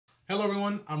Hello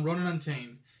everyone, I'm Ronan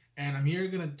Unchained, and I'm here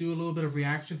gonna do a little bit of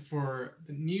reaction for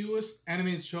the newest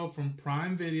animated show from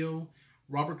Prime Video,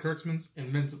 Robert Kirkman's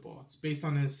Invincible. It's based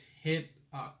on his hit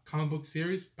comic book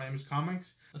series by Image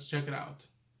Comics. Let's check it out.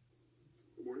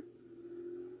 Good morning.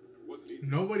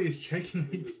 Nobody is checking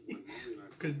my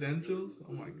credentials?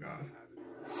 Oh my god.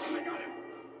 I got him.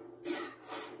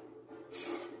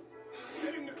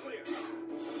 Getting the clear.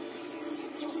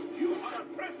 You are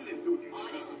on precedent duty.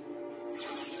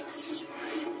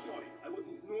 Sorry, I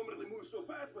wouldn't normally move so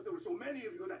fast, but there were so many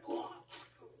of you that...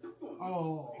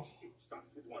 Oh. It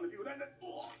starts with one of you, then...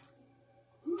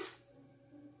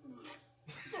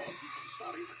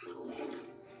 Sorry.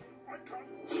 I can't...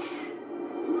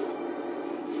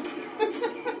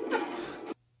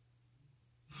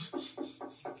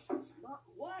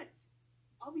 What?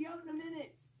 I'll be out in a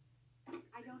minute.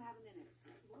 I don't have a minute.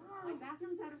 Wow. My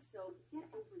bathroom's out of soap. Get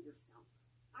over yourself.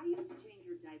 I used to change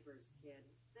your diapers, kid.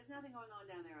 There's nothing going on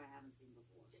down there I haven't seen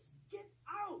before. Just get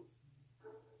out.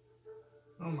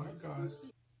 Oh my gosh.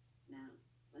 Now,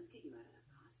 let's get you out of that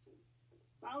costume.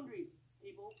 Boundaries,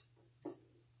 people.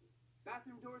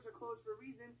 Bathroom doors are closed for a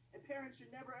reason, and parents should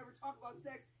never ever talk about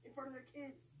sex in front of their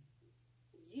kids.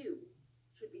 You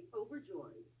should be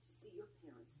overjoyed to see your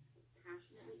parents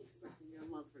passionately expressing their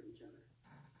love for each other.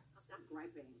 Now stop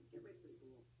griping. Get ready for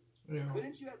school. Yeah.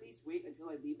 Couldn't you at least wait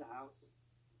until I leave the house?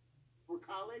 For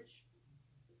college?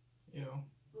 Yeah.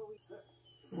 Well,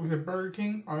 Was it Burger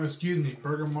King? Oh, excuse me,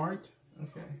 Burger Mart?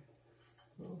 Okay.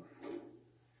 Cool.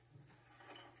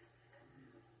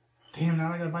 Damn,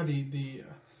 now I gotta buy the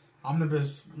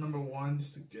Omnibus #1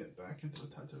 just to get back into the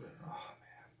touch of it. Oh,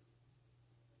 man.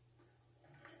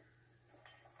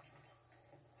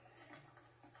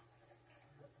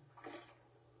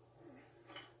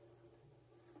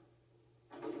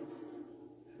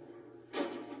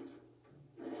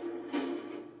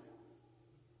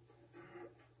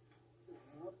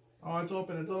 Oh, it's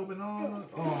open, it's open. Oh,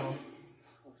 oh.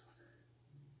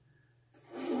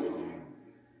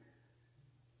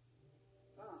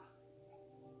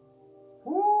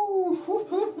 Woo.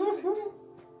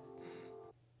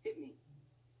 Hit me.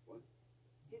 What?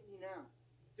 Hit me now.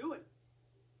 Do it.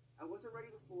 I wasn't ready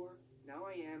before. Now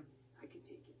I am. I can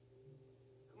take it.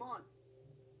 Come on.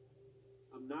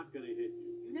 I'm not gonna hit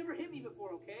you. You never hit me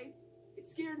before, okay? It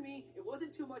scared me. It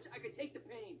wasn't too much. I could take the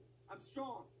pain. I'm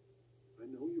strong. I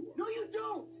know you are. No, you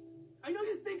don't! I know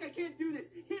you think I can't do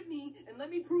this. Hit me and let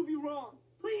me prove you wrong.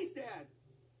 Please, Dad.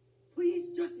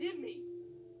 Please just hit me.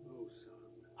 Oh, son.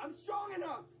 I'm strong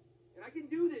enough. And I can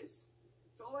do this.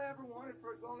 It's all I ever wanted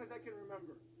for as long as I can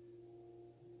remember.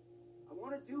 I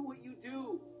want to do what you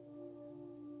do.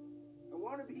 I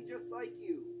want to be just like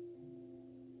you.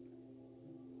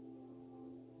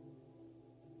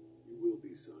 You will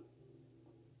be, son.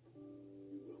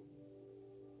 You will.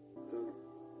 Son,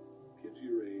 kids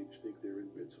your age think they're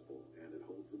invincible, and it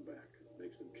holds them back.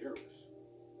 Makes them careless.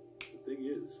 The thing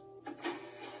is...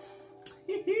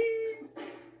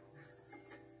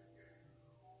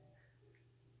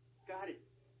 Got it.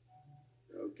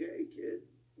 Okay, kid.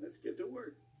 Let's get to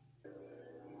work.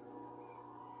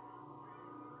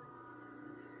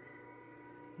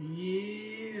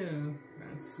 Yeah,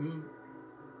 that suit.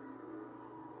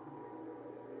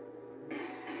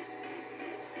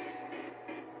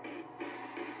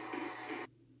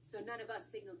 So none of us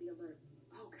signaled the alert.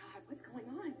 Oh God, what's going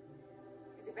on?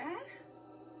 Is it bad?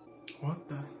 What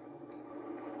the?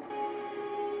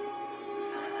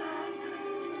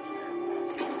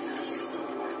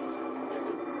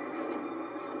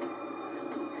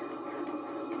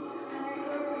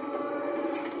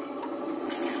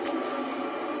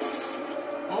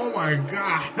 Oh my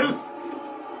god!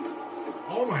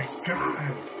 Oh my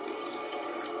god!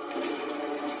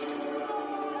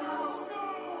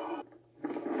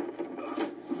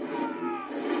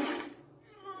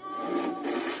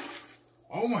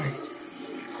 Oh my!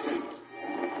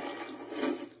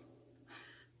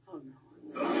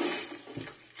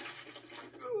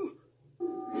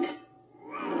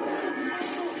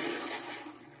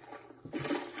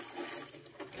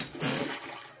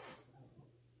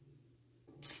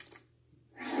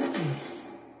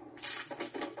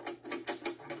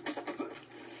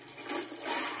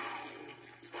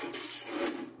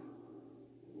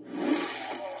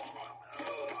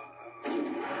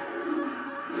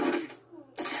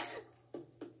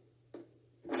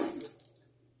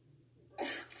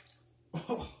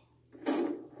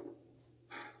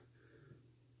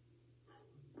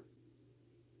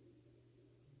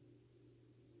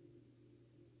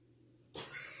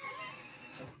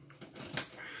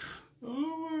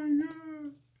 Oh no.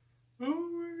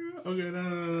 Okay,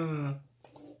 no.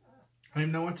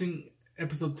 I'm not watching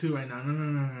episode 2 right now.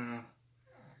 No.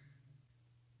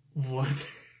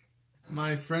 What?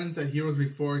 My friends at Heroes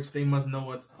Reforged, they must know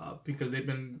what's up because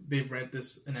they've read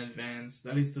this in advance,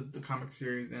 at least the comic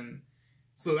series, and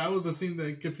so that was the scene that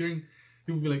I kept hearing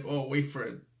people be like, "Oh, wait for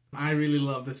it." I really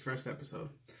love this first episode.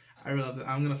 I really love it.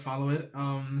 I'm gonna follow it.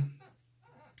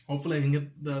 Hopefully I can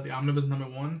get the omnibus number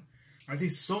 1. I see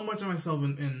so much of myself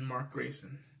in Mark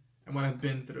Grayson and what I've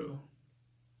been through,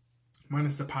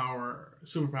 minus the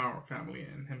superpower family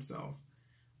and himself.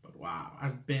 But wow,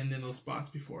 I've been in those spots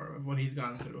before of what he's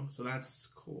gone through, so that's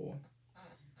cool.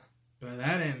 But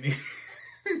that ending.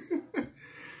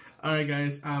 Alright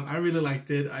guys, I really liked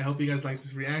it. I hope you guys liked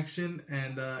this reaction,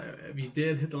 and if you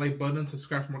did, hit the like button,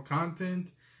 subscribe for more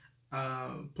content,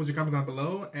 post your comments down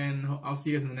below, and I'll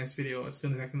see you guys in the next video as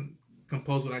soon as I can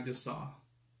compose what I just saw.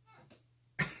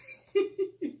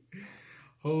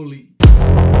 Holy